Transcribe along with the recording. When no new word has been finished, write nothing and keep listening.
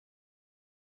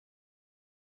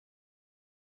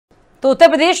तो उत्तर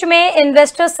प्रदेश में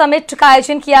investor summit का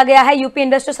आयोजन किया गया है। यूपी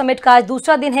इन्वेस्टर समिट का आज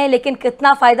दूसरा दिन है, लेकिन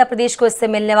कितना फायदा प्रदेश को इससे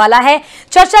मिलने वाला है,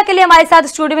 चर्चा के लिए हमारे साथ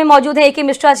स्टूडियो में मौजूद है ए.के.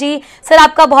 मिश्रा जी। सर,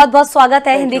 आपका बहुत बहुत स्वागत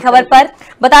है हिंदी खबर पर।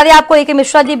 बता दें आपको, A K.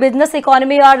 Mishra ji business,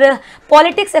 economy और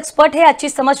पॉलिटिक्स एक्सपर्ट है, अच्छी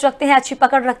समझ रखते हैं, अच्छी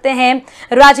पकड़ रखते हैं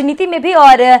राजनीति में भी,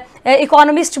 और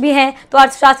इकोनॉमिस्ट भी हैं, तो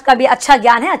अर्थशास्त्र का भी अच्छा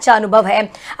ज्ञान है, अच्छा अनुभव है।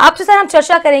 आपसे सर हम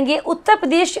चर्चा करेंगे उत्तर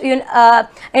प्रदेश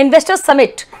इन्वेस्टर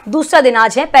समिट, दूसरा दिन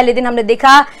आज है। पहले दिन हमने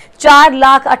देखा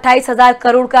 4,28,000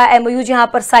 करोड़ का एमओयू जहां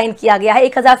पर साइन किया गया है,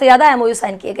 1,000 से ज्यादा एमओयू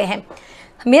साइन किए गए हैं।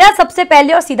 मेरा सबसे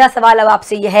पहले और सीधा सवाल अब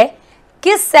आपसे यह है,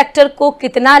 किस सेक्टर को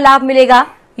कितना लाभ मिलेगा,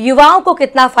 युवाओं को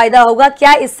कितना फायदा होगा,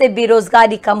 क्या इससे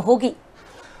बेरोजगारी कम होगी?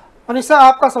 मनीषा,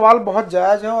 आपका सवाल बहुत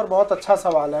जायज़ है और बहुत अच्छा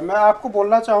सवाल है। मैं आपको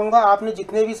बोलना चाहूँगा, आपने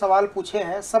जितने भी सवाल पूछे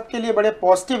हैं सबके लिए बड़े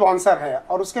पॉजिटिव आंसर है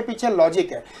और उसके पीछे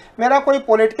लॉजिक है। मेरा कोई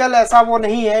पॉलिटिकल ऐसा वो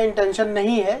नहीं है, इंटेंशन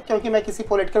नहीं है, क्योंकि मैं किसी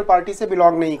पॉलिटिकल पार्टी से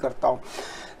बिलोंग नहीं करता हूँ।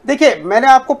 देखिए, मैंने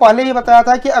आपको पहले ही बताया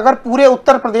था कि अगर पूरे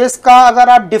उत्तर प्रदेश का अगर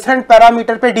आप डिफरेंट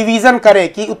पैरामीटर पे डिवीजन करें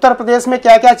कि उत्तर प्रदेश में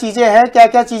क्या क्या चीज़ें हैं, क्या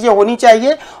क्या चीज़ें होनी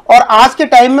चाहिए और आज के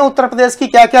टाइम में उत्तर प्रदेश की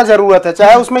क्या क्या ज़रूरत है,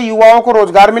 चाहे उसमें युवाओं को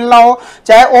रोजगार मिलना हो,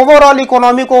 चाहे ओवरऑल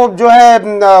इकोनॉमी को जो है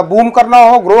बूम करना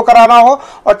हो, ग्रो कराना हो,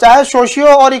 और चाहे सोशियो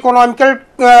और इकोनॉमिकल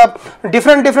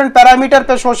डिफरेंट पैरामीटर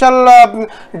पे सोशल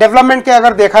डेवलपमेंट के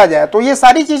अगर देखा जाए तो ये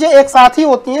सारी चीज़ें एक साथ ही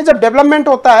होती हैं। जब डेवलपमेंट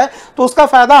होता है तो उसका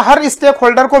फायदा हर स्टेक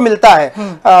होल्डर को मिलता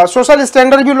है। सोशल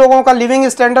स्टैंडर्ड भी, लोगों का living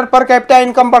standard, per capita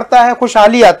income बढ़ता है,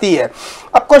 खुशहाली आती है।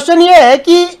 अब क्वेश्चन ये है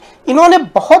कि इन्होंने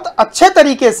बहुत अच्छे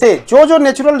तरीके से जो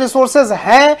नेचुरल रिसोर्सेज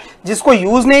हैं जिसको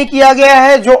यूज नहीं किया गया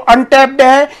है, जो अनटैप्ड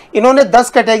है, इन्होंने 10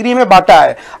 कैटेगरी में बांटा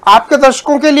है। आपके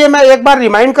दर्शकों के लिए मैं एक बार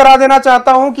रिमाइंड करा देना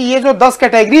चाहता हूं कि ये जो 10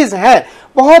 कैटेगरीज हैं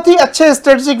बहुत ही अच्छे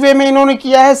स्ट्रेटेजिक वे में इन्होंने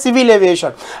किया है। सिविल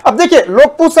एविएशन, अब देखिए,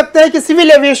 लोग पूछ सकते हैं कि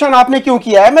सिविल एविएशन आपने क्यों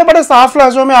किया है। मैं बड़े साफ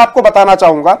लफ्जों में आपको बताना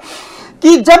चाहूंगा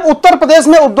कि जब उत्तर प्रदेश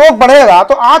में उद्योग बढ़ेगा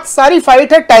तो आज सारी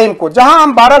फाइट है टाइम को। जहां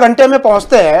हम 12 घंटे में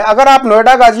पहुंचते हैं, अगर आप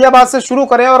नोएडा गाजियाबाद से शुरू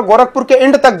करें और गोरखपुर के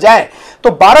एंड तक जाएं तो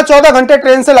 12-14 घंटे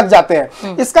ट्रेन से लग जाते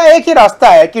हैं। इसका एक ही रास्ता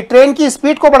है कि ट्रेन की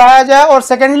स्पीड को बढ़ाया जाए और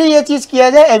सेकेंडली ये चीज किया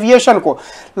जाए एविएशन को।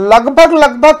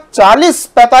 लगभग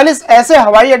 40-45 ऐसे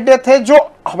हवाई अड्डे थे जो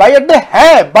हवाई अड्डे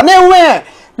हैं, बने हुए हैं,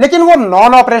 लेकिन वो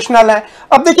नॉन ऑपरेशनल है।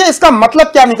 अब देखिए, इसका मतलब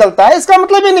क्या निकलता है? इसका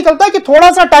मतलब ये निकलता है कि थोड़ा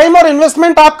सा टाइम और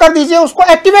इन्वेस्टमेंट आप कर दीजिए, उसको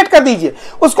एक्टिवेट कर दीजिए,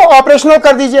 उसको ऑपरेशनल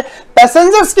कर दीजिए।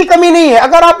 पैसेंजर्स की कमी नहीं है।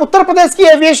 अगर आप उत्तर प्रदेश की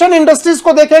एविएशन इंडस्ट्रीज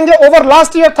को देखेंगे, ओवर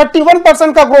लास्ट ईयर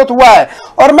 31% का ग्रोथ हुआ है।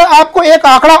 और मैं आपको एक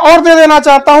आंकड़ा और दे देना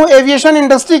चाहता हूं एविएशन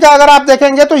इंडस्ट्री का। अगर आप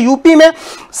देखेंगे तो यूपी में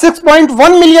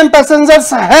 6.1 मिलियन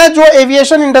पैसेंजर्स हैं जो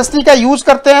एविएशन इंडस्ट्री का यूज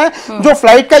करते हैं, जो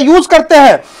फ्लाइट का यूज करते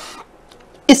हैं।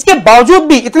 इसके बावजूद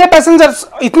भी, इतने पैसेंजर्स,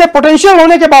 इतने पोटेंशियल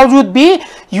होने के बावजूद भी,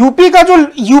 यूपी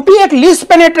एक लीस्ट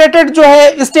पेनिट्रेटेड जो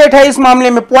है स्टेट है इस मामले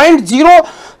में।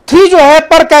 0.03 जो है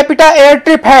पर कैपिटा एयर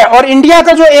ट्रिप है, और इंडिया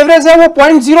का जो एवरेज है वो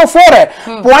 0.04 है।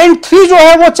 0.3 जो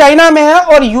है वो चाइना में है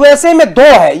और यूएसए में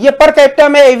 2 है। ये पर कैपिटा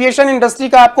में एविएशन इंडस्ट्री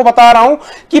का आपको बता रहा हूं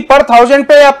कि पर 1000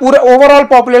 पे या पूरे ओवरऑल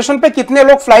पॉपुलेशन पे कितने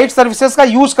लोग फ्लाइट सर्विसेज का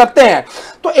यूज करते हैं।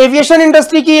 तो एविएशन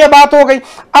इंडस्ट्री की ये बात हो गई।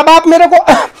 अब आप मेरे को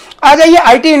आ जाइए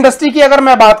आईटी इंडस्ट्री की। अगर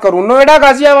मैं बात करूं, नोएडा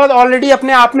गाजियाबाद ऑलरेडी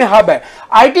अपने आप में हब है।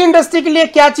 आईटी इंडस्ट्री के लिए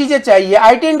क्या चीजें चाहिए?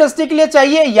 आईटी इंडस्ट्री के लिए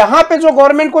चाहिए, यहां पे जो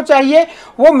गवर्नमेंट को चाहिए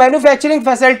वो मैन्युफैक्चरिंग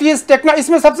फैसिलिटीज,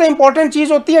 इसमें सबसे इंपॉर्टेंट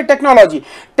चीज होती है टेक्नोलॉजी।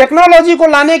 टेक्नोलॉजी को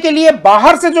लाने के लिए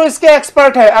बाहर से जो इसके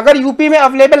एक्सपर्ट है, अगर यूपी में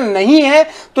अवेलेबल नहीं है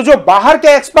तो जो बाहर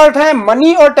के एक्सपर्ट हैं,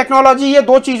 मनी और टेक्नोलॉजी, ये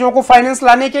 2 चीजों को फाइनेंस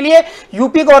लाने के लिए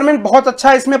यूपी गवर्नमेंट बहुत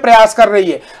अच्छा इसमें प्रयास कर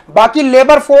रही है। बाकी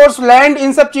लेबर फोर्स, लैंड,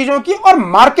 इन सब चीजों की, और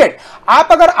मार्केट। आप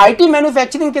अगर आईटी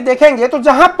मैन्युफैक्चरिंग के देखेंगे तो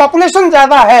जहां पॉपुलेशन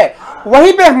ज्यादा है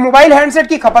वहीं पे मोबाइल हैंडसेट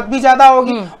की खपत भी ज्यादा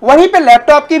होगी, वहीं पे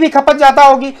लैपटॉप की भी खपत ज्यादा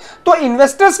होगी। तो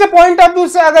इन्वेस्टर्स के पॉइंट ऑफ व्यू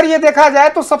से अगर ये देखा जाए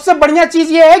तो सबसे बढ़िया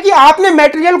चीज ये है कि आपने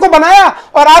मटेरियल को बनाया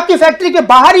और आपकी फैक्ट्री के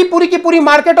बाहर ही पूरी की पूरी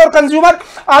मार्केट और कंज्यूमर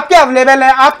आपके अवेलेबल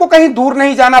है, आपको कहीं दूर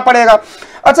नहीं जाना पड़ेगा।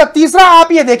 अच्छा, तीसरा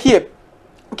आप ये देखिए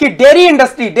कि डेयरी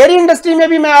इंडस्ट्री में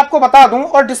भी मैं आपको बता दूं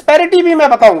और डिस्पैरिटी भी मैं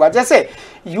बताऊंगा। जैसे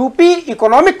यूपी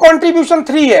इकोनॉमिक कंट्रीब्यूशन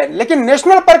 3 है, लेकिन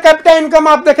नेशनल पर कैपिटा इनकम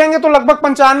आप देखेंगे तो लगभग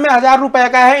 95,000 रुपए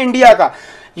का है इंडिया का।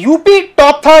 यूपी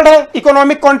टॉप 3rd है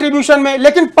इकोनॉमिक कंट्रीब्यूशन में,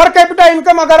 लेकिन पर कैपिटा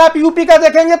इनकम अगर आप यूपी का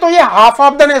देखेंगे तो ये हाफ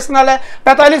ऑफ द नेशनल है,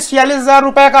 45-46 हजार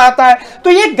रुपए का आता है।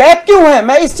 तो ये गैप क्यों है,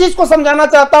 मैं इस चीज को समझाना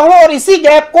चाहता हूं, और इसी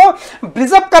गैप को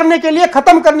ब्रिज अप करने के लिए,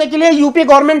 खत्म करने के लिए यूपी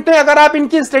गवर्नमेंट ने, अगर आप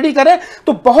इनकी स्टडी करें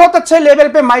तो बहुत अच्छे लेवल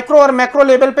पे, माइक्रो और मैक्रो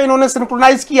लेवल पे इन्होंने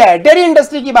सिंक्रोनाइज किया है। डेयरी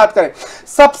इंडस्ट्री की बात करें,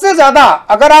 सबसे ज्यादा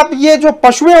अगर आप ये जो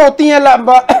पशुएं होती हैं,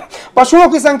 पशुओं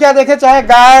की संख्या देखें, चाहे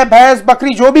गाय, भैंस,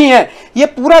 बकरी जो भी हैं, ये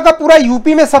पूरा का पूरा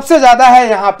यूपी में में सबसे ज्यादा है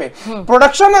यहाँ पे।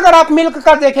 प्रोडक्शन अगर आप मिल्क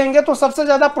का देखेंगे तो सबसे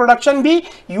ज्यादा प्रोडक्शन भी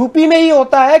यूपी में ही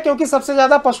होता है, क्योंकि सबसे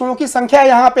ज्यादा पशुओं की संख्या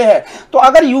यहाँ पे है। तो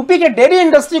अगर यूपी के डेयरी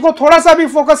इंडस्ट्री को थोड़ा सा भी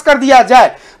फोकस कर दिया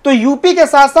जाए तो यूपी के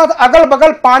साथ साथ अगल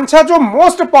बगल 5-6 जो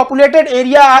मोस्ट पॉपुलेटेड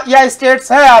एरिया या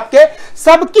स्टेट्स है आपके,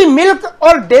 सबकी मिल्क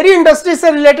और डेयरी इंडस्ट्री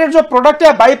से रिलेटेड जो प्रोडक्ट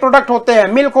या बाई प्रोडक्ट होते हैं,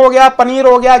 मिल्क हो गया, पनीर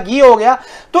हो गया, घी हो गया,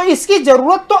 तो इसकी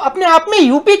जरूरत तो अपने आप में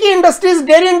यूपी की इंडस्ट्रीज,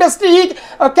 डेयरी इंडस्ट्री ही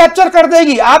कैप्चर कर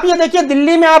देगी। आप ये देखिए,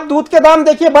 दिल्ली में आप दूध के दाम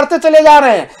देखिए बढ़ते चले जा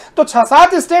रहे हैं, तो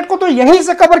 6-7 स्टेट को तो यहीं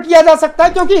से कवर किया जा सकता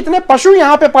है, क्योंकि इतने पशु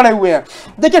यहां पे पड़े हुए हैं।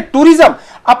 देखिए टूरिज्म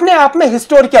अपने आप में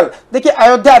हिस्टोरिकल, देखिए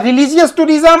अयोध्या रिलीजियस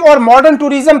टूरिज्म और मॉडर्न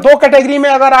टूरिज्म 2 कैटेगरी में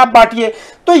अगर आप बांटिए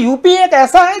तो यूपी एक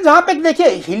ऐसा है जहां पे देखिए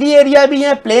हिली एरिया भी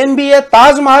है, प्लेन भी है,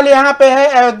 ताजमहल यहाँ पे है,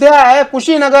 अयोध्या है,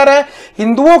 कुशीनगर है,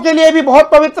 हिंदुओं के लिए भी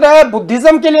बहुत पवित्र है,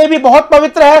 बुद्धिज्म के लिए भी बहुत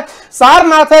पवित्र है,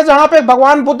 सारनाथ है जहां पे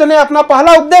भगवान बुद्ध ने अपना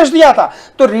पहला उपदेश दिया था।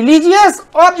 तो रिलीजियस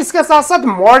और इसके साथ साथ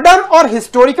मॉडर्न और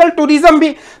हिस्टोरिकल टूरिज्म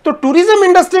भी, तो टूरिज्म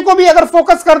इंडस्ट्री को भी अगर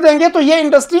फोकस कर देंगे तो ये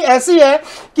इंडस्ट्री ऐसी है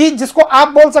कि जिसको आप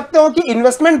बोल सकते हो कि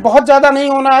इन्वेस्टमेंट बहुत ज्यादा नहीं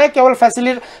होना है, केवल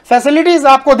फैसिलिटीज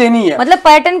आपको देनी है। मतलब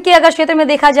पर्यटन के अगर क्षेत्र में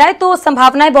देखा जाए तो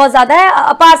संभावनाएं बहुत ज्यादा है,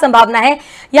 अपार संभावना है।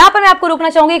 यहाँ पर मैं आपको रोकना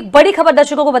चाहूंगी, एक बड़ी खबर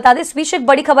दर्शकों को बता दें, इस बीच एक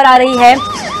बड़ी खबर आ रही है।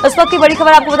 उस वक्त की बड़ी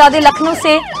खबर आपको बता दें, लखनऊ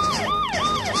से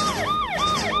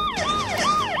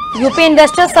यूपी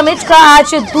इन्वेस्टर्स समिट का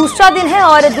आज दूसरा दिन है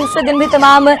और दूसरे दिन भी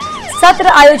तमाम सत्र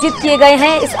आयोजित किए गए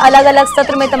हैं। इस अलग अलग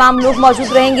सत्र में तमाम लोग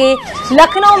मौजूद रहेंगे।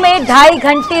 लखनऊ में 2.5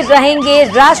 घंटे रहेंगे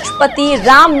राष्ट्रपति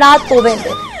रामनाथ कोविंद।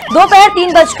 दोपहर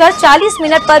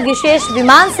 3:40 पर विशेष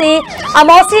विमान से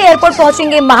अमौसी एयरपोर्ट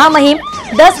पहुंचेंगे महामहिम।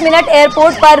 10 मिनट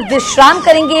एयरपोर्ट पर विश्राम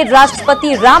करेंगे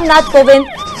राष्ट्रपति रामनाथ कोविंद।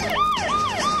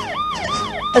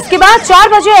 इसके बाद 4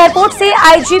 बजे एयरपोर्ट से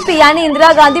आईजीपी यानी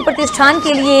इंदिरा गांधी प्रतिष्ठान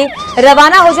के लिए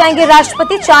रवाना हो जाएंगे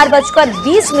राष्ट्रपति।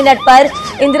 4:20 पर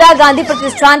इंदिरा गांधी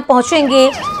प्रतिष्ठान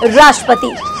पहुंचेंगे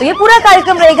राष्ट्रपति। तो ये पूरा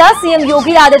कार्यक्रम रहेगा। CM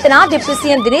Yogi Adityanath, deputy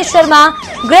CM Dinesh Sharma,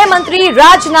 गृह मंत्री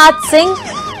राजनाथ सिंह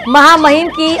महामहिम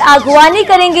की अगुवानी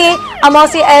करेंगे।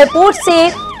 अमौसी एयरपोर्ट से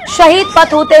शहीद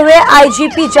पथ होते हुए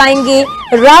आईजीपी जाएंगे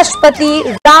राष्ट्रपति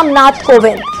रामनाथ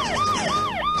कोविंद।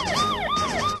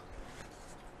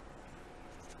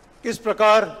 किस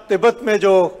प्रकार तिब्बत में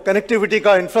जो कनेक्टिविटी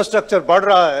का इंफ्रास्ट्रक्चर बढ़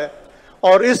रहा है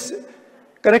और इस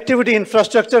कनेक्टिविटी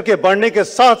इंफ्रास्ट्रक्चर के बढ़ने के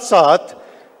साथ साथ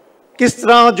किस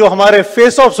तरह जो हमारे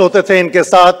फेस ऑफ्स होते थे इनके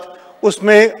साथ,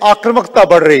 उसमें आक्रामकता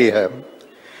बढ़ रही है।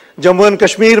 जम्मू एंड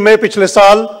कश्मीर में पिछले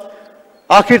साल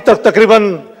आखिर तक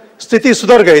तकरीबन स्थिति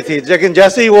सुधर गई थी, लेकिन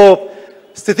जैसे ही वो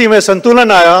स्थिति में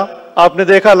संतुलन आया, आपने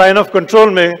देखा लाइन ऑफ कंट्रोल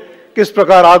में किस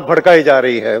प्रकार आग भड़काई जा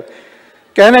रही है।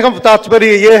 कहने का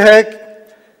तात्पर्य ये है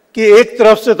कि एक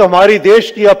तरफ से तो हमारी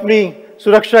देश की अपनी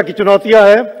सुरक्षा की चुनौतियां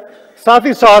हैं, साथ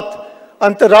ही साथ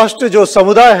अंतर्राष्ट्रीय जो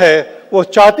समुदाय है वो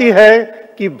चाहती है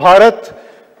कि भारत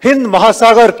हिंद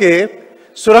महासागर के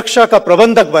सुरक्षा का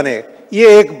प्रबंधक बने।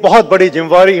 ये एक बहुत बड़ी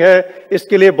जिम्मेवारी है,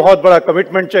 इसके लिए बहुत बड़ा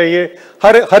कमिटमेंट चाहिए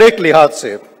हर एक लिहाज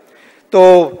से। तो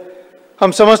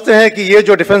हम समझते हैं कि ये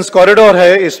जो डिफेंस कॉरिडोर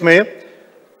है इसमें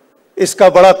इसका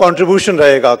बड़ा कंट्रीब्यूशन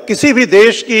रहेगा। किसी भी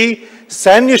देश की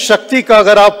सैन्य शक्ति का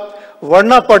अगर आप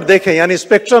वर्णपट देखें यानी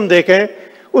स्पेक्ट्रम देखें,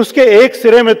 उसके एक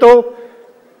सिरे में तो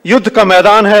युद्ध का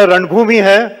मैदान है, रणभूमि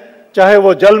है, चाहे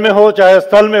वो जल में हो, चाहे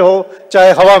स्थल में हो,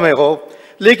 चाहे हवा में हो,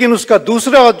 लेकिन उसका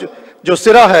दूसरा जो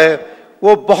सिरा है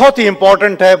वो बहुत ही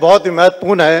इंपॉर्टेंट है, बहुत ही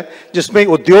महत्वपूर्ण है, जिसमें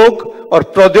उद्योग और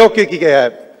प्रौद्योगिकी है,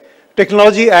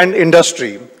 टेक्नोलॉजी एंड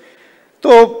इंडस्ट्री।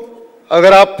 तो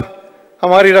अगर आप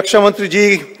हमारी रक्षा मंत्री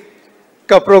जी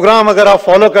का प्रोग्राम अगर आप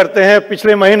फॉलो करते हैं,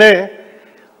 पिछले महीने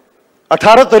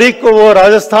 18 तारीख को वो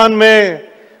राजस्थान में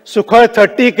सुखोई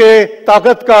 30 के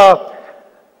ताकत का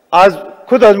आज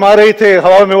खुद आजमा रही थे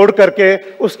हवा में उड़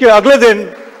करके। उसके अगले दिन,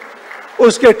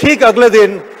 उसके ठीक अगले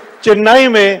दिन चेन्नई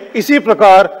में इसी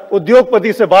प्रकार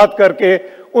उद्योगपति से बात करके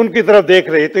उनकी तरफ देख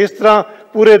रहे। तो इस तरह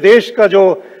पूरे देश का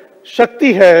जो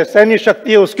शक्ति है, सैन्य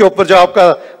शक्ति है, उसके ऊपर जो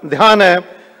आपका ध्यान है,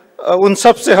 उन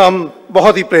सब से हम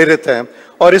बहुत ही प्रेरित हैं।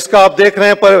 और इसका आप देख रहे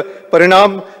हैं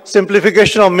परिणाम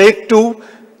सिंप्लीफिकेशन ऑफ मेक 2,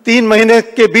 3 महीने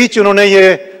के बीच उन्होंने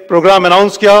ये प्रोग्राम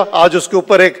अनाउंस किया। आज उसके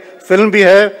ऊपर एक फिल्म भी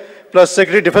है, प्लस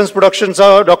सेक्रेटरी डिफेंस प्रोडक्शन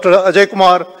साहब डॉक्टर अजय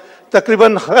कुमार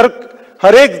तकरीबन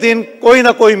हर एक दिन कोई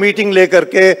ना कोई मीटिंग लेकर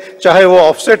के, चाहे वो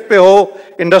ऑफसेट पे हो,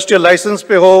 इंडस्ट्रियल लाइसेंस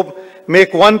पे हो,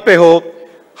 मेक 1 पे हो,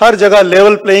 हर जगह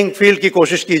लेवल प्लेइंग फील्ड की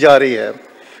कोशिश की जा रही है।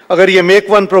 अगर ये मेक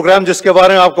 1 प्रोग्राम जिसके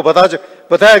बारे में आपको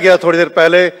बताया गया थोड़ी देर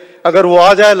पहले, अगर वो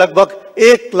आ जाए, लगभग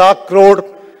 1 लाख करोड़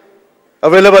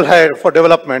अवेलेबल है फॉर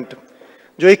डेवलपमेंट।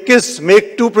 जो 21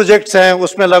 मेक 2 प्रोजेक्ट्स हैं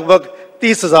उसमें लगभग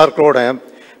 30,000 करोड़ हैं।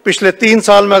 पिछले 3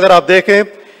 साल में अगर आप देखें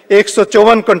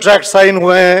 154 कॉन्ट्रैक्ट साइन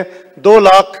हुए हैं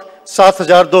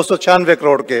 2,07,296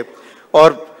 करोड़ के,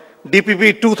 और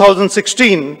DPP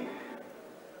 2016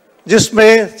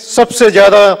 जिसमें सबसे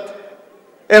ज़्यादा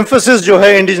एम्फेसिस जो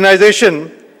है इंडिजनाइजेशन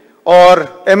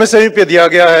और MSME पे दिया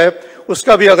गया है,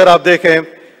 उसका भी अगर आप देखें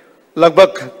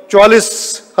लगभग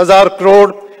 44,000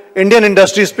 करोड़ इंडियन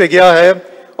इंडस्ट्रीज पे गया है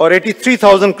और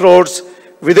 83,000 करोड़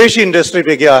विदेशी इंडस्ट्री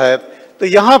पे गया है। तो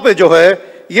यहाँ पे जो है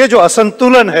ये जो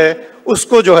असंतुलन है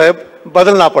उसको जो है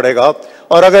बदलना पड़ेगा,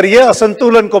 और अगर ये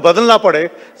असंतुलन को बदलना पड़े,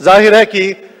 जाहिर है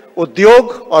कि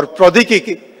उद्योग और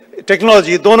प्रौद्योगिकी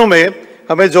टेक्नोलॉजी दोनों में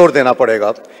हमें जोर देना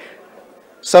पड़ेगा।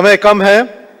 समय कम है।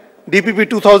 DPP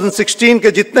 2016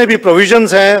 के जितने भी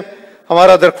प्रोविजंस हैं,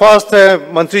 हमारा दरख्वास्त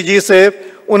है मंत्री जी से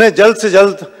उन्हें जल्द से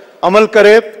जल्द अमल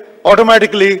करे।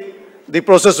 Automatically the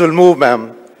process will move ma'am.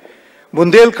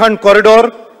 Bundelkhand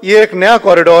corridor ये एक नया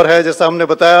कॉरिडोर है, जैसा हमने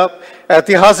बताया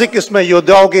ऐतिहासिक, इसमें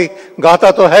योद्धाओं की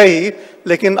गाथा तो है ही,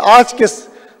 लेकिन आज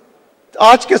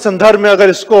के संदर्भ में अगर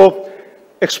इसको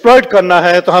एक्सप्लॉइट करना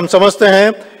है तो हम समझते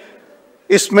हैं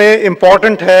इसमें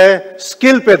इंपॉर्टेंट है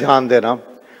स्किल पे ध्यान देना,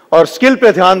 और स्किल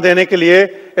पे ध्यान देने के लिए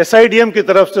SIDM की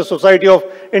तरफ से, society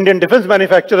of Indian defence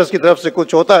manufacturers की तरफ से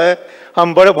कुछ होता है।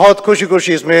 हम बहुत खुशी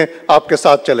खुशी इसमें आपके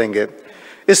साथ चलेंगे।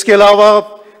 इसके अलावा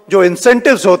जो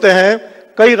इंसेंटिव्स होते हैं,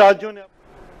 कई राज्यों ने।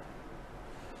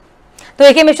 तो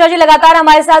देखिए मिश्रा जी लगातार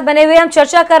हमारे साथ बने हुए, हम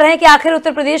चर्चा कर रहे हैं कि आखिर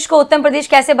उत्तर प्रदेश को उत्तम प्रदेश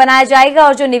कैसे बनाया जाएगा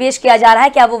और जो निवेश किया जा रहा है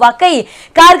क्या वो वाकई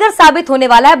कारगर साबित होने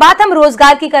वाला है। बात हम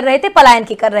रोजगार की कर रहे थे, पलायन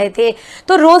की कर रहे थे,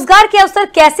 तो रोजगार के अवसर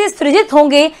कैसे सृजित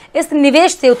होंगे इस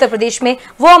निवेश से उत्तर प्रदेश में,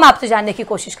 वो हम आपसे जानने की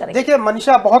कोशिश करेंगे। देखिए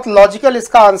मनीषा, बहुत लॉजिकल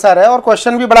इसका आंसर है और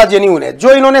क्वेश्चन भी बड़ा जेन्युइन है।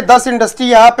 जो इन्होंने 10 इंडस्ट्री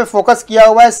यहाँ पे फोकस किया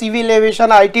हुआ है, civil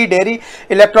aviation, IT, dairy,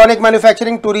 electronic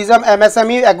manufacturing, tourism,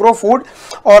 MSME, agro food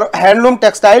और handloom,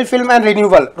 textile, film and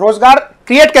renewable. रोजगार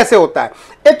क्रिएट कैसे होता है?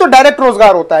 एक तो डायरेक्ट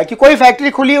रोजगार होता है कि कोई फैक्ट्री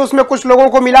खुली, उसमें कुछ लोगों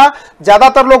को मिला,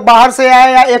 ज्यादातर लोग बाहर से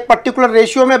आए या एक पर्टिकुलर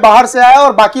रेशियो में बाहर से आए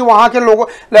और बाकी वहां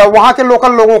के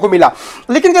लोकल लोगों को मिला।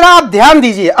 लेकिन जरा आप ध्यान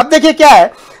दीजिए, अब देखिए क्या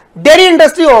है, डेयरी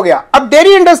इंडस्ट्री हो गया। अब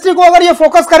डेयरी इंडस्ट्री को अगर ये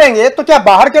फोकस करेंगे तो क्या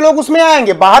बाहर के लोग उसमें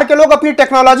आएंगे? बाहर के लोग अपनी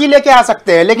टेक्नोलॉजी लेके आ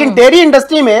सकते हैं, लेकिन डेयरी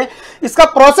इंडस्ट्री में इसका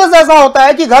प्रोसेस ऐसा होता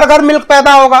है कि घर घर मिल्क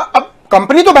पैदा होगा। अब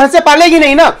कंपनी तो भैंसे पालेगी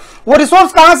नहीं ना, वो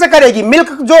रिसोर्स कहां से करेगी? मिल्क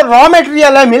जो रॉ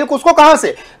मटेरियल है मिल्क, उसको कहां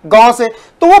से? गांव से।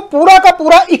 तो वो पूरा का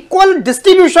पूरा इक्वल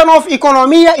डिस्ट्रीब्यूशन ऑफ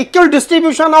इकोनॉमी या equal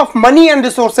distribution of money and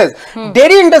resources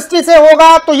dairy industry से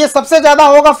होगा। तो ये सबसे ज्यादा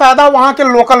होगा फायदा वहां के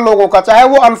लोकल लोगों का, चाहे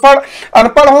वो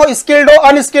अनपढ़ हो, स्किल्ड हो,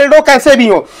 अनस्किल्ड हो, कैसे भी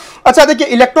हो। अच्छा देखिए,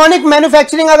 इलेक्ट्रॉनिक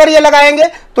मैन्युफैक्चरिंग अगर ये लगाएंगे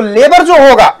तो लेबर जो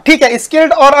होगा, ठीक है,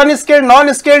 स्किल्ड और अनस्किल्ड,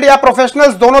 नॉन स्किल्ड या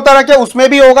प्रोफेशनल्स दोनों तरह के, उसमें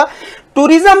भी होगा।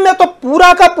 टूरिज्म में तो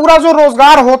पूरा का पूरा जो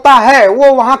रोजगार होता है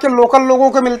वो वहां के लोकल लोगों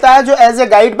को मिलता है, जो एज ए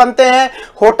गाइड बनते हैं,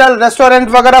 होटल रेस्टोरेंट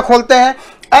वगैरह खोलते हैं।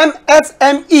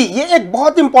 MSME ये एक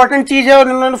बहुत इंपॉर्टेंट चीज है और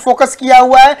इन्होंने फोकस किया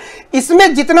हुआ है।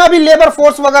 इसमें जितना भी लेबर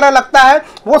फोर्स वगैरह लगता है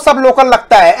वो सब लोकल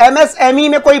लगता है। MSME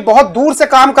में कोई बहुत दूर से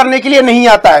काम करने के लिए नहीं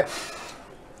आता है।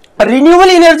 रिन्यूएबल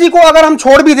एनर्जी को अगर हम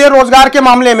छोड़ भी दें रोजगार के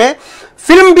मामले में,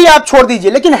 फिल्म भी आप छोड़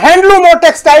दीजिए, लेकिन हैंडलूम और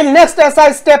टेक्सटाइल नेक्स्ट ऐसा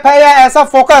स्टेप है या ऐसा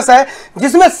फोकस है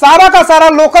जिसमें सारा का सारा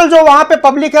लोकल जो वहां पे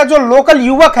पब्लिक है, जो लोकल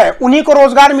युवक है, उन्हीं को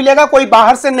रोजगार मिलेगा, कोई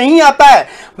बाहर से नहीं आता है।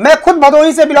 मैं खुद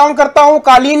भदोही से बिलोंग करता हूं।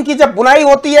 कालीन की जब बुनाई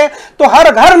होती है तो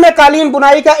हर घर में कालीन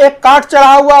बुनाई का एक काट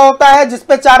चढ़ा हुआ होता है,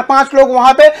 जिसपे 4-5 लोग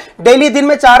वहां पे डेली दिन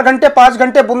में 4 घंटे 5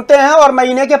 घंटे बुनते हैं और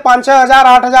महीने के 5-6 हजार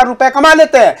 8 हजार रुपए कमा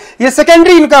लेते हैं। ये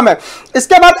सेकेंडरी इनकम है।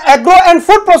 इसके बाद agro and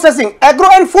food processing.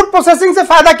 Agro and food processing से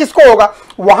फायदा किसको होगा?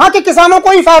 वहां के किसानों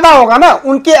को ही फायदा होगा ना,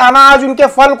 उनके अनाज, उनके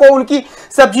फल को, उनकी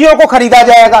सब्जियों को खरीदा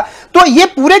जाएगा। तो ये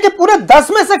पूरे के पूरे 10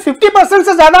 में से 50%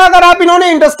 से ज्यादा अगर आप इन्होंने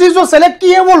इंडस्ट्रीज जो सेलेक्ट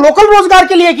की है वो लोकल रोजगार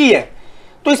के लिए की है,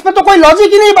 तो इसमें तो कोई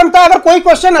लॉजिक ही नहीं बनता। अगर कोई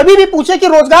क्वेश्चन अभी भी पूछे कि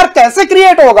रोजगार कैसे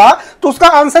क्रिएट होगा तो उसका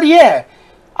आंसर ये है,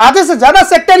 आधे से ज्यादा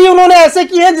सेक्टर ही उन्होंने ऐसे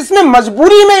किए हैं जिसमें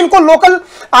मजबूरी में इनको लोकल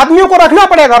आदमियों को रखना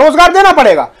पड़ेगा, रोजगार देना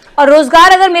पड़ेगा। और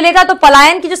रोजगार अगर मिलेगा तो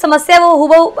पलायन की जो समस्या है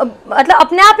वो मतलब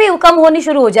अपने आप ही कम होनी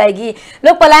शुरू हो जाएगी।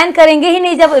 लोग पलायन करेंगे ही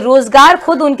नहीं। जब रोजगार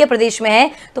खुद उनके प्रदेश में है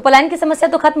तो पलायन की समस्या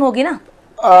तो खत्म होगी ना।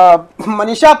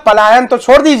 मनीषा, पलायन तो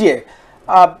छोड़ दीजिए,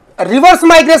 रिवर्स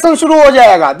माइग्रेशन शुरू हो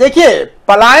जाएगा। देखिए,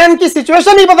 पलायन की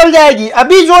सिचुएशन ही बदल जाएगी।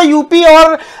 अभी जो यूपी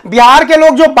और बिहार के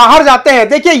लोग जो बाहर जाते हैं,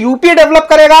 देखिए यूपी डेवलप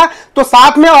करेगा तो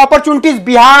साथ में अपॉर्चुनिटीज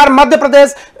बिहार, मध्य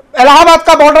प्रदेश, इलाहाबाद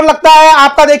का बॉर्डर लगता है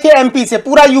आपका, देखिए एमपी से,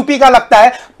 पूरा यूपी का लगता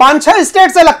है, 5-6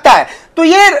 स्टेट से लगता है। तो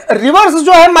ये रिवर्स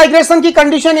जो है माइग्रेशन की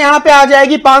कंडीशन यहां पे आ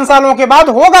जाएगी। 5 सालों के बाद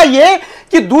होगा ये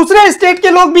कि दूसरे स्टेट के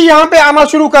लोग भी यहां पे आना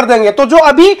शुरू कर देंगे। तो जो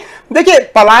अभी देखिए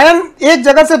पलायन, एक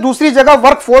जगह से दूसरी जगह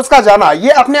वर्क फोर्स का जाना, ये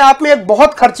अपने आप में एक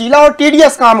बहुत खर्चीला और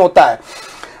टीडियस काम होता है।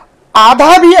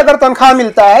 आधा भी अगर तनख्वाह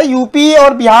मिलता है, यूपी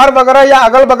और बिहार वगैरह या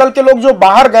अगल बगल के लोग जो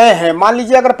बाहर गए हैं, मान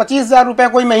लीजिए अगर 25,000 रुपए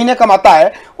कोई महीने कमाता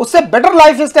है, उससे बेटर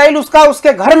लाइफ स्टाइल उसका,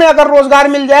 उसके घर में अगर रोजगार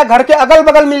मिल जाए, घर के अगल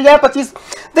बगल मिल जाए 25,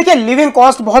 देखिए लिविंग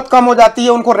कॉस्ट बहुत कम हो जाती है,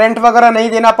 उनको रेंट वगैरह नहीं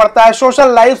देना पड़ता है,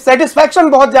 सोशल लाइफ सेटिस्फैक्शन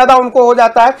बहुत ज्यादा उनको हो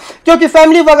जाता है क्योंकि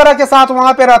फैमिली वगैरह के साथ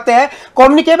वहां पे रहते हैं,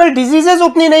 कम्युनिकेबल डिजीजेज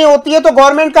उतनी नहीं होती है, तो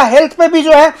गवर्नमेंट का हेल्थ पे भी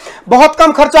जो है बहुत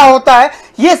कम खर्चा होता है।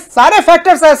 ये सारे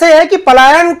फैक्टर्स ऐसे हैं कि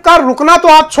पलायन का रुकना तो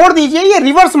आप छोड़ दीजिए, ये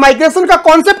रिवर्स माइग्रेशन का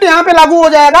कॉन्सेप्ट यहां पे लागू हो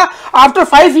जाएगा आफ्टर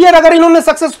 5 ईयर अगर इन्होंने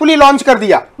सक्सेसफुली लॉन्च कर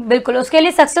दिया। बिल्कुल, उसके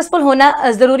लिए सक्सेसफुल होना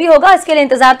जरूरी होगा, इसके लिए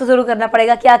इंतजार तो जरूर करना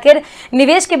पड़ेगा कि आखिर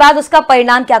निवेश के बाद उसका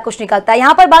परिणाम क्या कुछ निकलता है।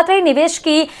 यहाँ पर बात रही निवेश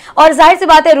की, और जाहिर सी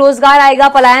बात है रोजगार आएगा,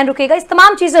 पलायन रुकेगा, इस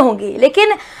तमाम चीजें होंगी,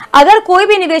 लेकिन अगर कोई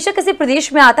भी निवेशक किसी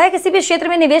प्रदेश में आता है, किसी भी क्षेत्र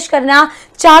में निवेश करना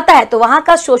चाहता है, तो वहां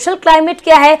का सोशल क्लाइमेट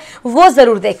क्या है वो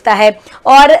जरूर देखता है।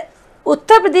 और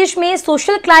उत्तर प्रदेश में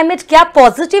सोशल क्लाइमेट क्या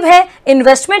पॉजिटिव है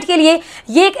इन्वेस्टमेंट के लिए,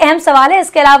 ये एक अहम सवाल है।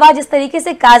 इसके अलावा जिस तरीके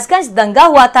से कासगंज दंगा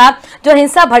हुआ था, जो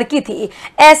हिंसा भड़की थी,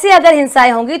 ऐसे अगर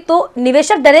हिंसाएं होंगी तो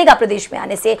निवेशक डरेगा प्रदेश में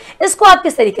आने से, इसको आप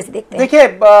किस तरीके से देखते हैं?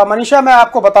 देखिए मनीषा, मैं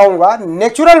आपको बताऊंगा,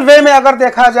 नेचुरल वे में अगर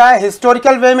देखा जाए,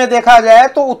 हिस्टोरिकल वे में देखा जाए,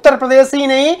 तो उत्तर प्रदेश ही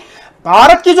नहीं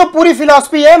भारत की जो पूरी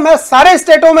फिलॉसफी है, मैं सारे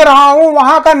स्टेटों में रहा हूं,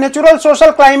 वहां का नेचुरल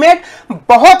सोशल क्लाइमेट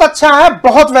बहुत अच्छा है,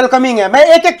 बहुत वेलकमिंग है। मैं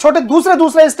एक छोटे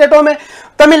दूसरे स्टेटों में,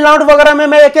 तमिलनाडु वगैरह में,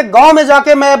 मैं एक गांव में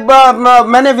जाके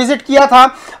मैंने विजिट किया था,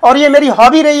 और ये मेरी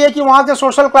हॉबी रही है कि वहां के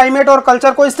सोशल क्लाइमेट और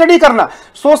कल्चर को स्टडी करना।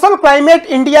 सोशल क्लाइमेट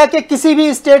इंडिया के किसी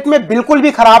भी स्टेट में बिल्कुल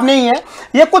भी खराब नहीं है।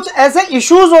 ये कुछ ऐसे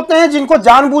इश्यूज होते हैं जिनको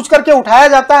जानबूझ करके उठाया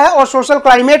जाता है और सोशल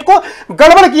क्लाइमेट को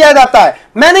गड़बड़ किया जाता है।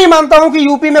 मैं नहीं मानता हूं कि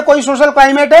यूपी में कोई सोशल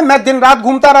क्लाइमेट है, मैं दिन रात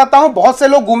घूमता रहता हूं, बहुत से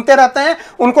लोग घूमते रहते हैं,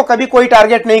 उनको कभी कोई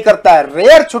टारगेट नहीं करता है।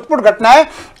 रेयर छुटपुट घटनाएं,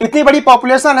 इतनी बड़ी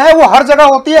पॉपुलेशन है, वो हर जगह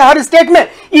होती है, हर स्टेट में।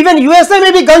 इवन यूएसए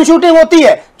में भी गन शूटिंग होती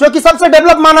है, जो कि सबसे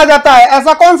डेवलप माना जाता है।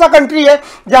 ऐसा कौन सा कंट्री है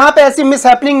जहां पे ऐसी मिस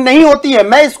हैपनिंग नहीं होती है?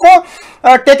 मैं इसको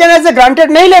टेकन एज ए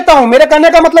ग्रांटेड नहीं लेता हूं। मेरे कहने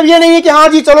का मतलब ये नहीं है कि हाँ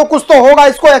जी चलो कुछ तो होगा,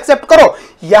 इसको एक्सेप्ट करो।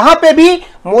 यहां पे भी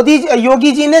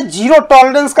योगी जी ने जीरो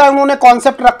टॉलरेंस का उन्होंने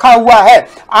कॉन्सेप्ट रखा हुआ है।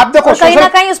 आप देखो कहीं ना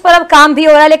कहीं उस पर अब काम भी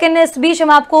हो रहा है, लेकिन इस बीच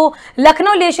हम आपको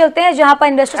लखनऊ ले चलते हैं, जहां पर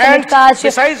इन्वेस्टर समिट का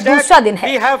आज दूसरा दिन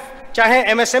है। चाहे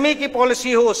एमएसएमई की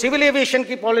पॉलिसी हो, सिविल एविएशन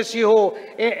की पॉलिसी हो,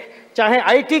 चाहे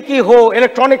आईटी की हो,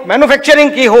 इलेक्ट्रॉनिक मैन्युफैक्चरिंग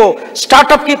की हो,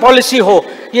 स्टार्टअप की पॉलिसी हो,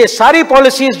 ये सारी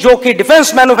पॉलिसीज जो कि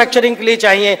डिफेंस मैन्युफैक्चरिंग के लिए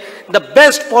चाहिए, the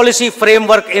best policy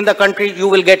framework in the country you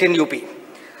will get in UP.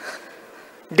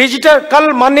 Digital,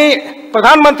 कल माननीय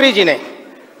प्रधानमंत्री जी ने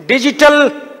डिजिटल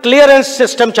क्लियरेंस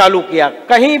सिस्टम चालू किया।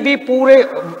 कहीं भी पूरे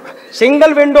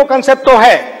सिंगल विंडो कंसेप्ट तो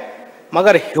है,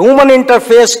 मगर ह्यूमन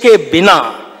इंटरफेस के बिना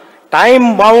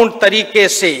टाइम बाउंड तरीके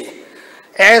से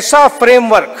ऐसा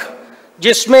फ्रेमवर्क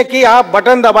जिसमें कि आप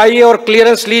बटन दबाइए और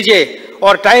क्लियरेंस लीजिए,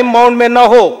 और टाइम बाउंड में ना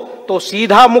हो तो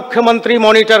सीधा मुख्यमंत्री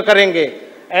मॉनिटर करेंगे,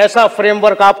 ऐसा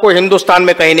फ्रेमवर्क आपको हिंदुस्तान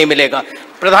में कहीं नहीं मिलेगा।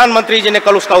 प्रधानमंत्री जी ने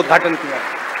कल उसका उद्घाटन किया।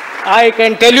 I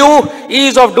can tell you,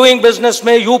 ease of doing business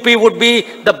में UP would be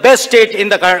the best state in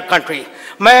the country।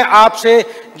 मैं आपसे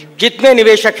जितने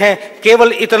निवेशक हैं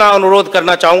केवल इतना अनुरोध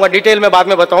करना चाहूंगा, डिटेल में बाद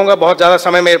में बताऊंगा, बहुत ज्यादा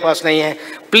समय मेरे पास नहीं है।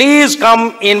 Please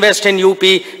come invest in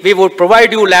UP, we would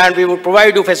provide you land, we would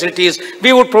provide you facilities,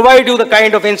 we would provide you the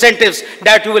kind of incentives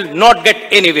that you will not gate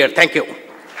anywhere. Thank you.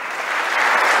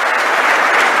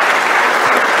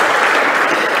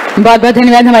 बहुत बहुत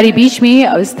धन्यवाद। हमारे बीच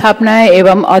में स्थापना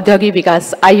एवं औद्योगिक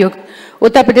विकास आयुक्त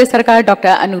उत्तर प्रदेश सरकार डॉक्टर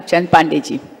अनूप चंद पांडे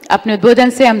जी अपने उद्बोधन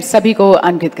से हम सभी को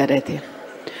अन्वित कर रहे थे।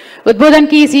 उद्बोधन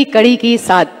की इसी कड़ी के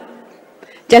साथ,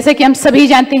 जैसे कि हम सभी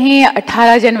जानते हैं,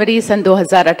 18 जनवरी सन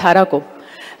 2018 को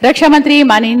रक्षा मंत्री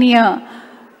माननीय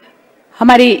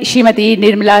हमारी श्रीमती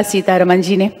निर्मला सीतारमण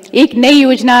जी ने एक नई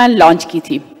योजना लॉन्च की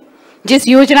थी, जिस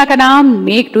योजना का नाम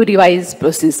मेक टू रिवाइज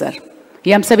प्रोसीजर,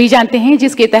 ये हम सभी जानते हैं,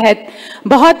 जिसके तहत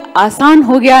बहुत आसान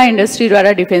हो गया इंडस्ट्री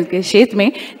द्वारा डिफेंस के क्षेत्र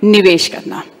में निवेश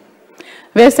करना।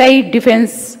 व्यवसायी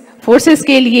डिफेंस फोर्सेस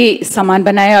के लिए सामान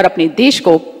बनाएं और अपने देश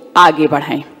को आगे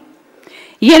बढ़ाएं।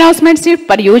 ये अनाउंसमेंट सिर्फ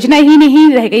परियोजना ही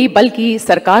नहीं रह गई, बल्कि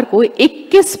सरकार को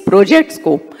 21 प्रोजेक्ट्स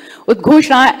को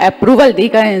उद्घोषणा अप्रूवल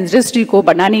देकर इंडस्ट्री को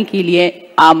बनाने के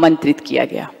लिए आमंत्रित किया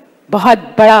गया।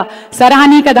 बहुत बड़ा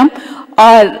सराहनीय कदम,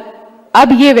 और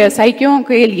अब ये व्यवसायियों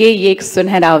के लिए ये एक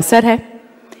सुनहरा अवसर है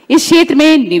इस क्षेत्र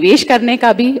में निवेश करने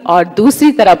का भी, और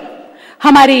दूसरी तरफ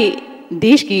हमारे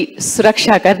देश की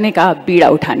सुरक्षा करने का बीड़ा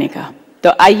उठाने का।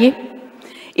 तो आइए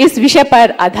इस विषय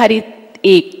पर आधारित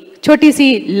एक छोटी सी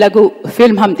लघु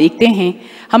फिल्म हम देखते हैं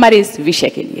हमारे इस विषय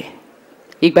के लिए।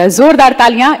 एक बार जोरदार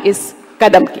तालियां इस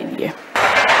कदम के लिए।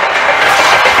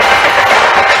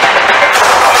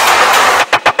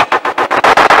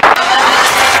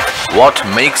 What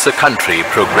makes a country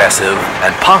progressive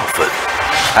and powerful?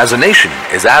 as a nation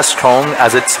is as strong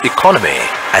as its economy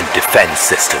and defense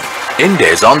system. India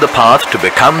is on the path to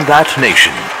become that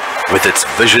nation with its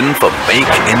vision for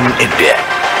Make in India,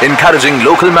 encouraging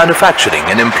local manufacturing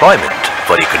and employment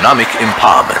for economic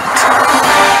empowerment.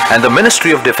 And the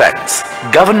Ministry of Defence,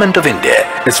 Government of India,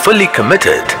 is fully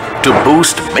committed to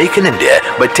boost Make in India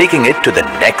by taking it to the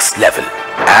next level,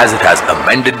 as it has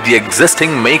amended the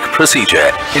existing Make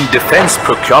procedure in Defence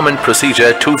Procurement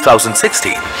Procedure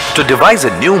 2016 to devise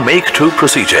a new Make 2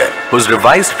 procedure, whose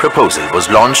revised proposal was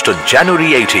launched on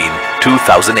January 18,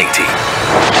 2018.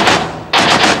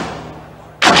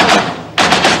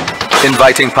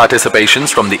 Inviting participations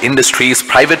from the industry's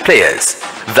private players.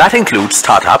 That includes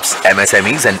startups,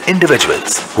 MSMEs and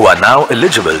individuals who are now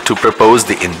eligible to propose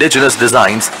the indigenous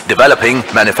designs, developing,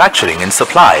 manufacturing and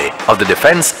supply of the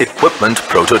defense equipment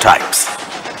prototypes.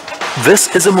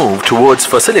 This is a move towards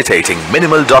facilitating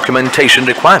minimal documentation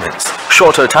requirements,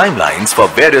 shorter timelines for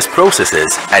various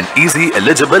processes and easy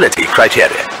eligibility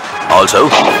criteria. Also,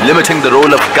 limiting the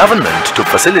role of government to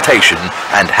facilitation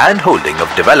and hand-holding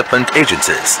of development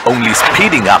agencies, only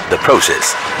speeding up the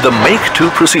process. The Make 2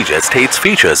 procedure states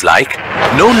features like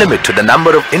no limit to the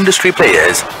number of industry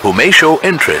players who may show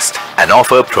interest and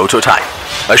offer prototype,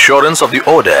 assurance of the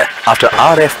order after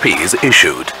RFP is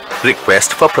issued,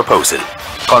 request for proposal,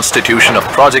 constitution of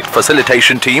project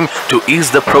facilitation team to ease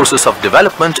the process of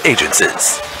development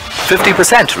agencies.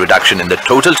 50% reduction in the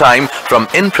total time from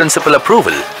in-principle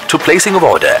approval to placing of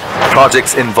order.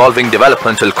 Projects involving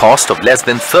developmental cost of less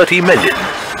than 30 million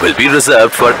will be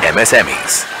reserved for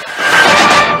MSMEs.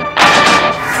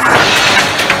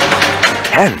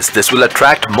 Hence, this will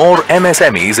attract more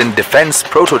MSMEs in defense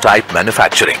prototype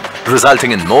manufacturing,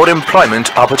 resulting in more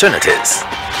employment opportunities.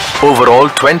 Overall,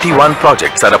 21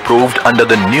 projects are approved under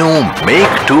the new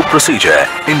Make 2 procedure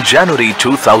in January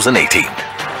 2018.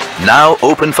 Now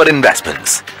open for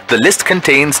investments. The list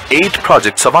contains 8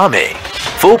 projects of Army,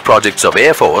 4 projects of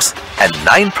Air Force and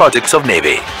 9 projects of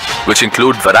Navy, which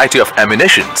include variety of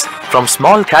ammunitions from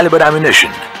small caliber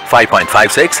ammunition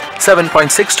 5.56,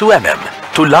 7.62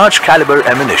 mm to large caliber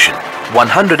ammunition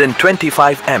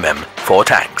 125 mm for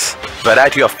tanks.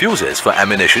 Variety of fuses for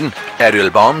ammunition,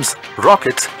 aerial bombs,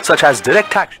 rockets such as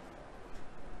direct action.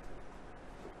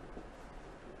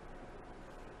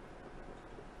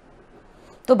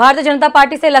 तो Bharatiya Janata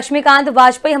party से लक्ष्मीकांत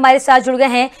वाजपेयी हमारे साथ जुड़ गए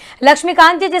हैं।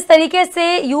 लक्ष्मीकांत जी, जिस तरीके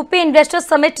से यूपी इन्वेस्टर्स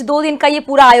समिट 2 दिन का ये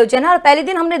पूरा आयोजन है और पहले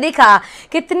दिन हमने देखा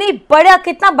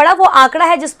कितना बड़ा वो आंकड़ा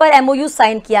है जिस पर एमओयू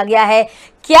साइन किया गया है,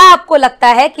 क्या आपको लगता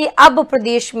है कि अब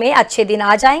प्रदेश में अच्छे दिन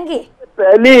आ जाएंगे?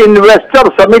 पहली इन्वेस्टर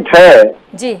समिट है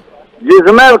जी,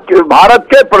 जिसमें भारत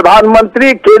के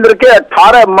प्रधानमंत्री, केंद्र के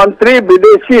 18 मंत्री,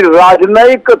 विदेशी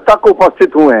राजनयिक तक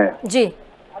उपस्थित हुए हैं जी।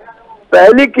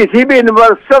 पहली किसी भी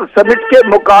इन्वेस्टर समिट के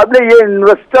मुकाबले ये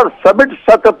इन्वेस्टर समिट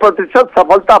 100%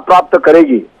 सफलता प्राप्त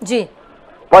करेगी जी।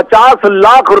 50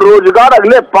 लाख रोजगार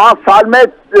अगले 5 साल में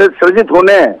सृजित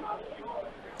होने हैं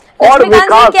और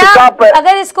विकास का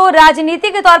अगर इसको राजनीति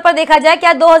के तौर पर देखा जाए,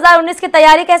 क्या 2019 की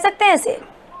तैयारी कह सकते हैं इसे?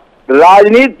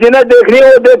 राजनीति जिन्हें देखनी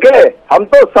है वो देखे। हम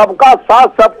तो सबका साथ,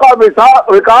 सबका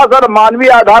विकास और मानवीय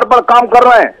आधार पर काम कर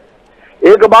रहे हैं।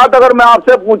 एक बात अगर मैं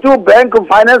आपसे पूछूं, बैंक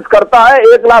फाइनेंस करता है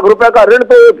 1 लाख रुपए का ऋण,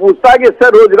 तो ये पूछता है कि इससे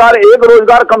एक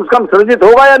रोजगार कम से कम सृजित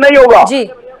होगा या नहीं होगा जी।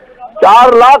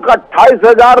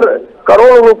 4,28,000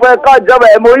 करोड़ रुपए का जब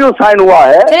एमओयू साइन हुआ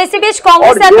है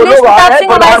और जो लोग आए हैं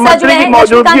प्रधानमंत्री की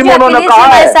मौजूदगी में उन्होंने कहा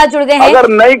है अगर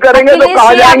नहीं करेंगे तो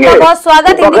कहा जाएंगे,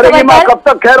 बकरे की माँ कब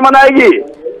तक खैर मनाएगी।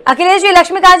 अखिलेश जी,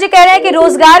 लक्ष्मीकांत जी कह रहे हैं कि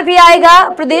रोजगार भी आएगा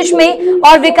प्रदेश में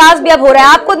और विकास भी अब हो रहा है।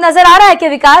 आपको नजर आ रहा है कि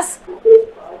विकास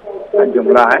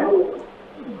जुमला है?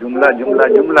 जुमला जुमला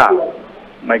जुमला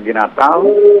मैं गिनाता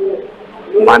हूँ।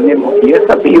 माननीय, ये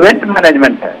सब इवेंट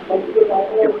मैनेजमेंट है,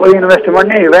 ये कोई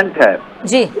इन्वेस्टमेंट नहीं, इवेंट है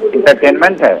जी,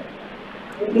 इंटरटेनमेंट है।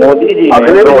 मोदी जी ने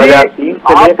 2003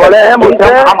 से बड़े हैं मुझसे,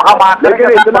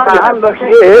 लेकिन इतना ध्यान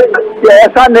रखिए कि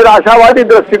ऐसा निराशावादी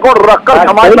दृष्टिकोण रखकर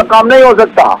समाज में काम नहीं हो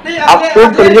सकता। अब तुम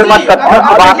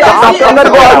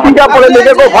क्या पढ़े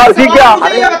लिखे को फारसी क्या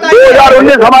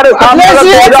 2019 हमारे सामने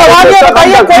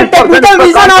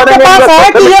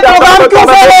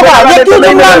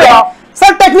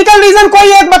सर, टेक्निकल रीजन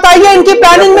कोई एक बताइए, इनकी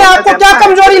प्लानिंग में आपको क्या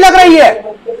कमजोरी लग रही है?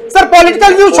 सर,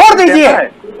 पॉलिटिकल व्यू छोड़ दीजिए,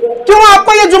 क्यों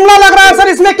आपको ये जुमला लग रहा है? सर,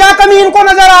 इसमें क्या कमी इनको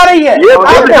नजर आ रही है? ये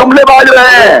खुद जुमलेबाज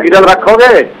रहे हैं, इधर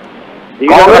रखोगे।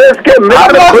 कांग्रेस के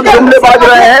मित्र खुद जुमलेबाज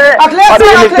रहे हैं और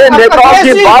इनके नेताओं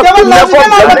की बात सुनने को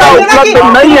जनता उपलब्ध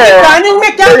नहीं है। प्लानिंग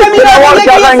में क्या कमी है?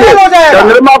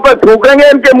 चंद्रमा पे थूकेंगे,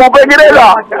 इनके मुंह पे गिरेगा।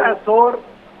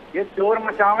 ये चोर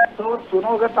मचावे तो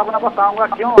सुनोगे तब ना बताऊंगा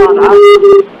क्यों।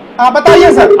 हाँ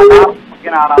बताइए सर।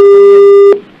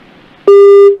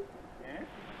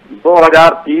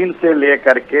 2003 से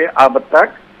लेकर के अब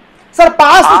तक। सर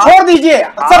पास्ट छोड़ दीजिए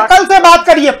सर, कल से बात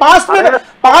करिए। पास्ट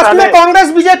में कांग्रेस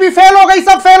बीजेपी फेल हो गई,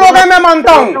 सब फेल हो गए, मैं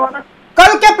मानता हूँ।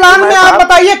 कल के प्लान में आप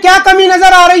बताइए क्या कमी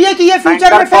नजर आ रही है कि ये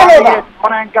फ्यूचर में फेल होगा?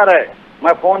 कौन एंकर है?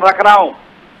 मैं फोन रख रहा हूँ।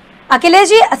 अखिलेश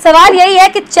जी सवाल यही है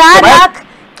कि 4 लाख,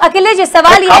 अखिलेश जी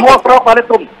सवाल यह है पहले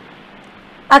तुम,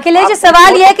 अखिलेश जी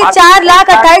सवाल यह है कि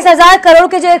 4,28,000 करोड़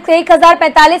के जो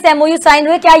 1045 MOU साइन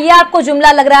हुए, क्या ये आपको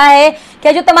जुमला लग रहा है?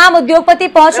 क्या जो तमाम उद्योगपति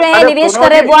पहुंच रहे हैं, निवेश कर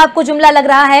रहे हैं, वो आपको जुमला लग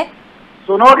रहा है?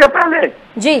 सुनोगे पहले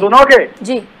जी, सुनोगे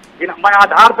जी। मैं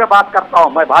आधार पे बात करता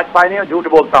हूँ, मैं भाजपा नहीं झूठ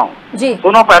बोलता हूँ जी।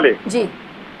 सुनो पहले जी।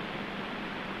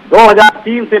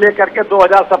 2003 से लेकर के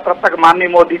 2017 तक माननीय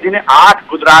मोदी जी ने 8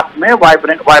 गुजरात में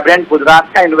वाइब्रेंट गुजरात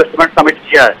का इन्वेस्टमेंट समिट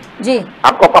किया है जी,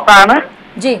 आपको पता है ना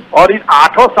जी। और इन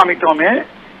 8 समिटों में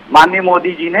माननीय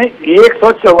मोदी जी ने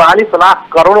 144 लाख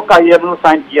करोड़ का MOU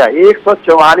साइन किया।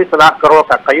 144 लाख करोड़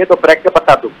का, कहिए तो ब्रेक के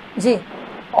बता दूं जी।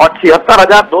 और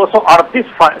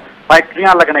 76,238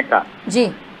 फैक्ट्रियां लगने का जी।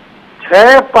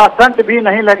 6% भी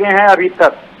नहीं लगे हैं अभी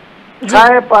तक।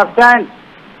 6%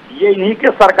 ये इन्हीं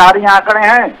के सरकारी आंकड़े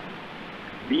हैं,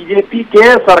 बीजेपी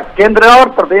के केंद्र और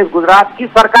प्रदेश गुजरात की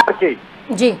सरकार के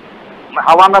जी। मैं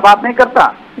हवा में बात नहीं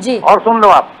करता जी। और सुन लो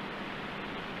आप,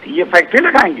 ये फैक्ट्री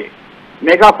लगाएंगे।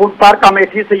 मेगा फूड पार्क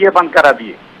अमेठी से ये बंद करा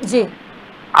दिए जी।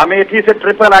 अमेठी से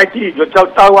ट्रिपल IT जो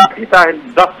चलता हुआ था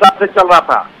 10 साल से चल रहा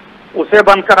था, उसे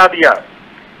बंद करा दिया।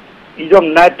 ये जो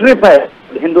नेट्रिप है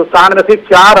हिंदुस्तान में सिर्फ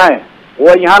 4 हैं,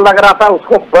 वो यहाँ लग रहा था,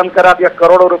 उसको बंद करा दिया।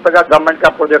 करोड़ों रुपए का गवर्नमेंट का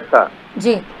प्रोजेक्ट था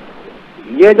जी।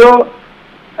 ये जो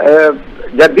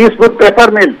जगदीशपुर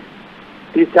पेपर मिल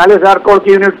 30-40 हजार करोड़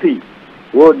की यूनिट थी,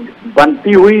 वो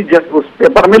बनती हुई उस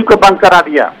पेपर मिल को बंद करा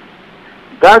दिया।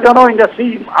 दर्जनों इंडस्ट्री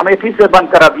अमेठी से बंद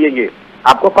करा दिए। ये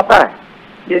आपको पता है,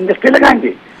 ये इंडस्ट्री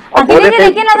लगाएंगे।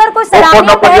 लेकिन अगर कुछ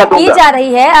सराहनीय पहल की जा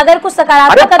रही है, अगर कुछ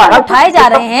सकारात्मक कदम उठाए जा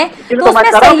रहे हैं तो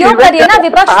उसमें सहयोग करिए ना,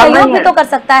 विपक्ष सहयोग भी तो कर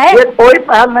सकता है। ये कोई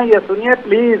पहल नहीं है, सुनिए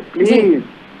प्लीज।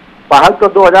 पहल तो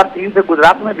 2003 से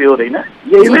गुजरात में भी हो रही ना,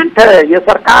 ये इवेंट है, ये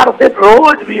सरकार सिर्फ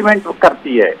रोज भी इवेंट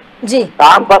करती है जी,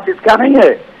 काम बस इसका नहीं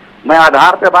है। मैं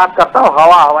आधार पे बात करता हूँ,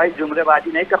 हवाई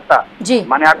जुमलेबाजी नहीं करता जी।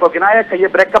 मैंने आपको गिनाया कि ये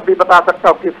ब्रेकअप भी बता सकता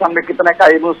हूँ, किस समय कितने का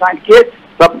MOU साइन किए,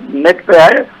 सब नेट पे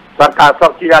है, सरकार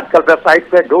सब चीज आजकल वेबसाइट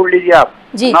पे ढूंढ लीजिए आप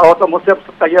जी। ना हो तो मुझसे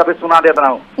कहिए, अभी सुना दे रहा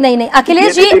हूँ। नहीं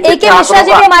अखिलेश जी, AK मिश्रा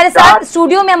जी भी हमारे साथ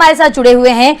स्टूडियो में हमारे साथ जुड़े हुए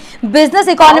हैं, बिजनेस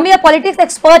इकोनॉमी और पॉलिटिक्स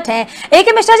एक्सपर्ट हैं।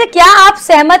 AK मिश्रा जी, क्या आप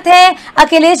सहमत हैं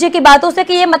अखिलेश जी की बातों से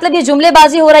कि ये मतलब ये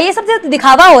जुमलेबाजी हो रहा है, ये सबसे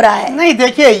दिखावा हो रहा है? नहीं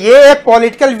देखिए, ये एक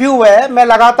पॉलिटिकल व्यू है, मैं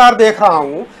लगातार देख रहा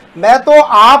हूँ। मैं तो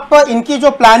आप इनकी जो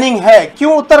प्लानिंग है,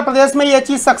 क्यों उत्तर प्रदेश में ये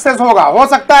चीज सक्सेस होगा, हो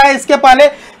सकता है इसके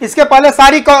पहले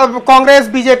सारी कांग्रेस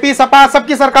बीजेपी सपा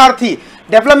सबकी सरकार थी,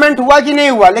 डेवलपमेंट हुआ कि नहीं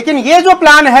हुआ, लेकिन ये जो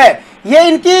प्लान है ये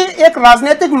इनकी एक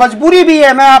राजनीतिक मजबूरी भी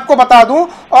है, मैं आपको बता दूं,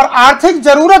 और आर्थिक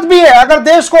जरूरत भी है। अगर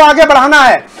देश को आगे बढ़ाना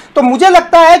है तो मुझे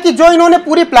लगता है कि जो इन्होंने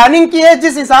पूरी प्लानिंग की है,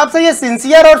 जिस हिसाब से ये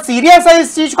सिंसियर और सीरियस है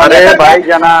इस चीज को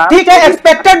लेकर, ठीक है,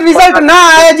 एक्सपेक्टेड रिजल्ट ना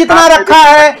आए जितना रखा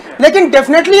है, लेकिन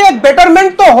डेफिनेटली एक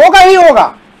बेटरमेंट तो होगा ही होगा।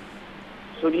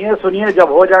 सुनिए,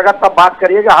 जब हो जाएगा तब बात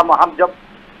करिएगा। हम जब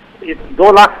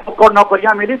 2 लाख करोड़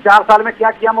नौकरियां मिली 4 साल में, क्या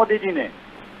किया मोदी जी ने?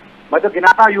 मैं तो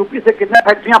गिनाता हूँ, यूपी से कितने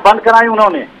फैक्ट्रियां बंद कराई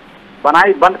उन्होंने,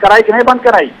 बंद कराई कि नहीं बंद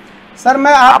कराई? सर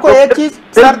मैं आपको एक चीज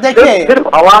सर देखिए, सिर्फ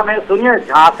हवा में, सुनिए,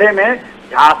 झांसे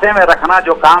में रखना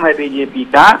जो काम है बीजेपी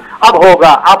का, अब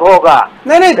होगा।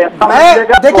 नहीं मैं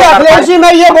देखिए अखिलेश जी,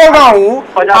 मैं ये बोल रहा हूँ,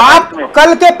 आप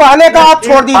कल के पहले का आप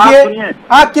छोड़ दीजिए,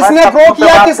 आप किसने ग्रो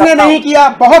किया किसने नहीं किया,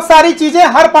 बहुत सारी चीजें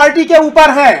हर पार्टी के ऊपर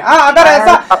है। अगर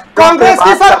ऐसा कांग्रेस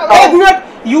की, सर 1 मिनट,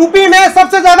 यूपी में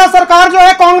सबसे ज्यादा सरकार जो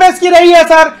है कांग्रेस की रही है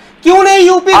सर, क्यों नहीं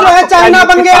यूपी जो है चाइना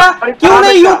बन गया, क्यों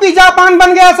नहीं यूपी जापान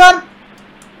बन गया सर?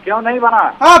 क्यों नहीं बना?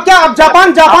 हाँ, क्या अब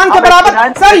जापान के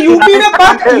बराबर? सर यूपी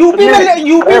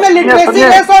में लिटरेसी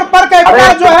रेट और पर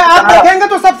कैपिटा जो है आप देखेंगे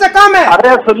तो सबसे कम है।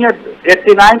 अरे सुनिए,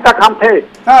 89 तक हम थे,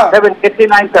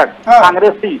 89 तक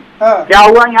कांग्रेस थी, क्या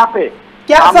हुआ यहाँ पे?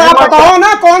 क्या सर आप बताओ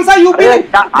ना, कौन सा यूपी में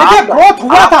देखिए ग्रोथ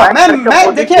हुआ था?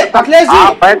 मैं देखिए अखिलेश जी,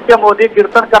 बैठ के मोदी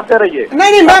कीर्तन करते रहिए।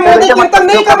 नहीं मैं मोदी कीर्तन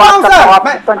नहीं कर रहा हूँ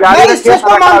सर, मैं इस चीज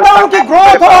को मानता हूँ कि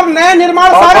ग्रोथ और नए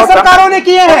निर्माण सारी सरकारों ने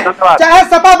किए हैं, चाहे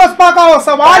सपा बसपा का हो।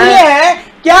 सवाल ये है,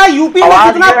 क्या यूपी में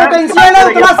जितना पोटेंशियल है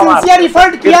उतना सिंसियर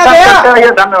एफर्ट किया गया?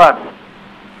 धन्यवाद।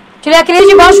 चलिए अखिलेश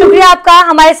जी, बहुत शुक्रिया आपका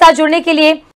हमारे साथ जुड़ने के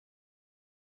लिए।